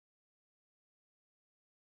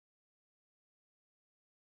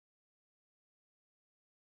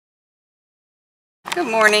Good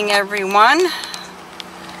morning, everyone.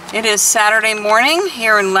 It is Saturday morning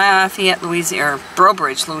here in Lafayette, Louisiana, or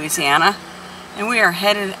Brobridge, Louisiana, and we are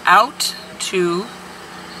headed out to,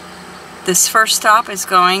 this first stop is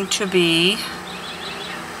going to be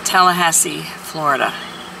Tallahassee, Florida.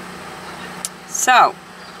 So,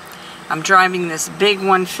 I'm driving this big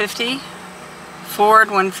 150, Ford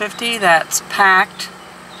 150 that's packed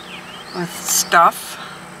with stuff,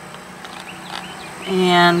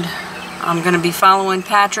 and I'm going to be following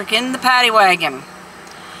Patrick in the paddy wagon.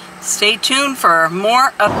 Stay tuned for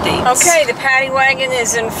more updates. Okay, the paddy wagon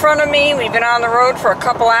is in front of me. We've been on the road for a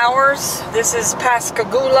couple hours. This is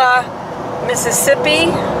Pascagoula,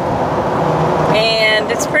 Mississippi,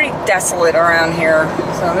 and it's pretty desolate around here,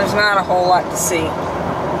 so there's not a whole lot to see.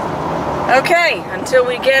 Okay, until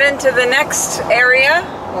we get into the next area,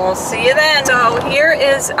 we'll see you then. So here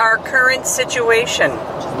is our current situation.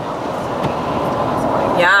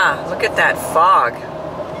 Yeah, look at that fog.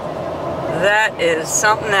 That is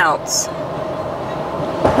something else.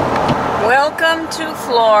 Welcome to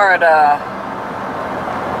Florida.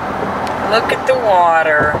 Look at the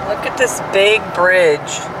water. Look at this big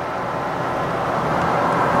bridge.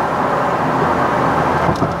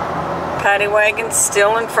 Paddy wagon's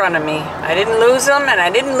still in front of me. I didn't lose them, and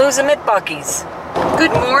I didn't lose them at Buc-ee's.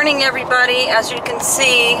 Good morning, everybody. As you can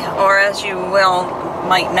see, or as you well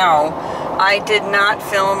might know, I did not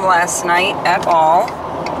film last night at all.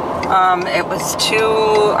 I was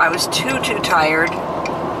too tired.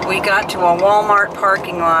 We got to a Walmart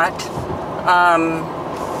parking lot.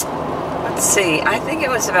 Let's see, I think it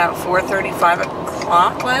was about 4:30, 5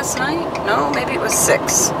 o'clock last night. No, maybe it was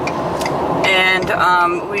 6. And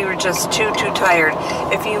we were just too tired.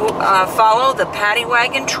 If you follow the Paddy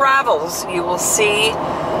Wagon Travels, you will see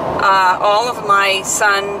all of my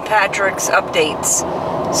son Patrick's updates.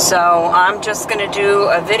 So I'm just going to do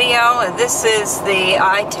a video. This is the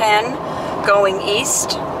I-10 going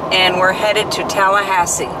east, and we're headed to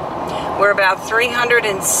Tallahassee. We're about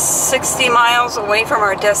 360 miles away from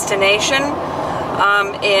our destination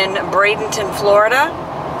in Bradenton, Florida.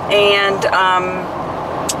 And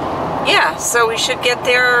yeah, so we should get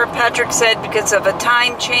there, Patrick said, because of a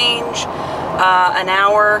time change, an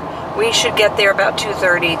hour, we should get there about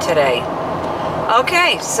 2:30 today.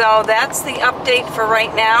 Okay, so that's the update for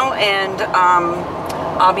right now, and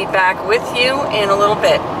I'll be back with you in a little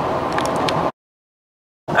bit.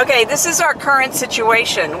 Okay, this is our current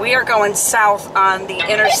situation. We are going south on the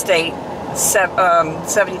Interstate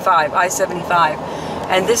 75, I-75,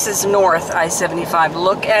 and this is north I-75.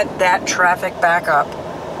 Look at that traffic backup.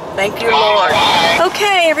 Thank you, Lord.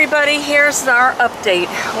 Okay, everybody, here's our update.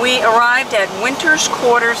 We arrived at Winter's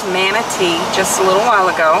Quarters, Manatee, just a little while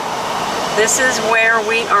ago. This is where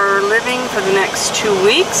we are living for the next 2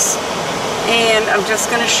 weeks, and I'm just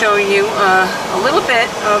going to show you a little bit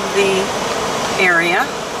of the area.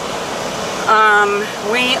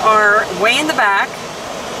 We are way in the back,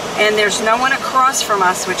 and there's no one across from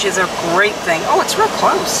us, which is a great thing. Oh, it's real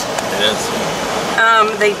close. It is.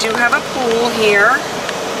 They do have a pool here.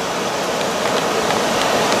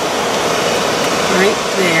 Right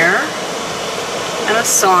there, and a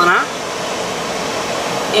sauna,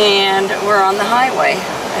 and we're on the highway,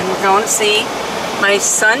 and we're going to see my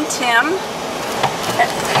son Tim,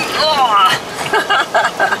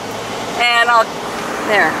 and I'll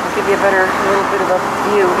give you a little bit of a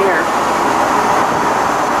view here.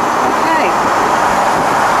 Okay,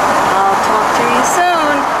 I'll talk to you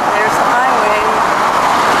soon. There's the highway.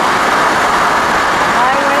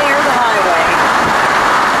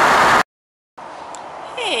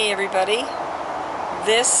 Hey everybody,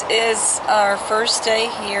 this is our first day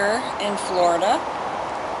here in Florida,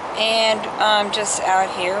 and I'm just out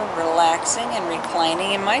here relaxing and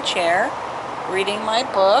reclining in my chair, reading my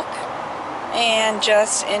book, and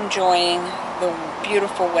just enjoying the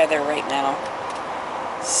beautiful weather right now.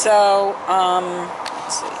 So,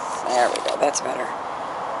 let's see, there we go, that's better.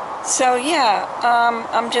 So yeah,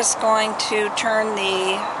 I'm just going to turn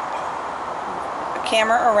the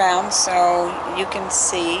camera around so you can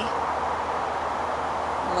see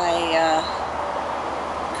my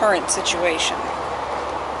current situation,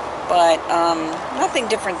 but nothing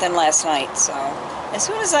different than last night. So as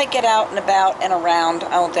soon as I get out and about and around,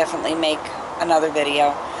 I will definitely make another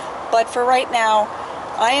video, but for right now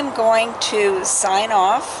I am going to sign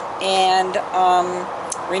off, and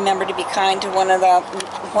remember to be kind to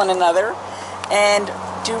one another, and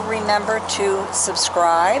do remember to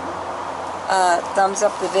subscribe, thumbs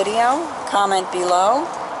up the video, comment below,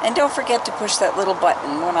 and don't forget to push that little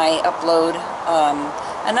button. When I upload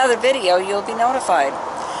another video, you'll be notified.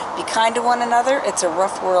 Be kind to one another. It's a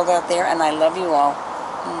rough world out there, and I love you all.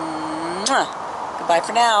 Mwah. Goodbye. Bye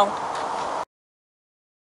for now.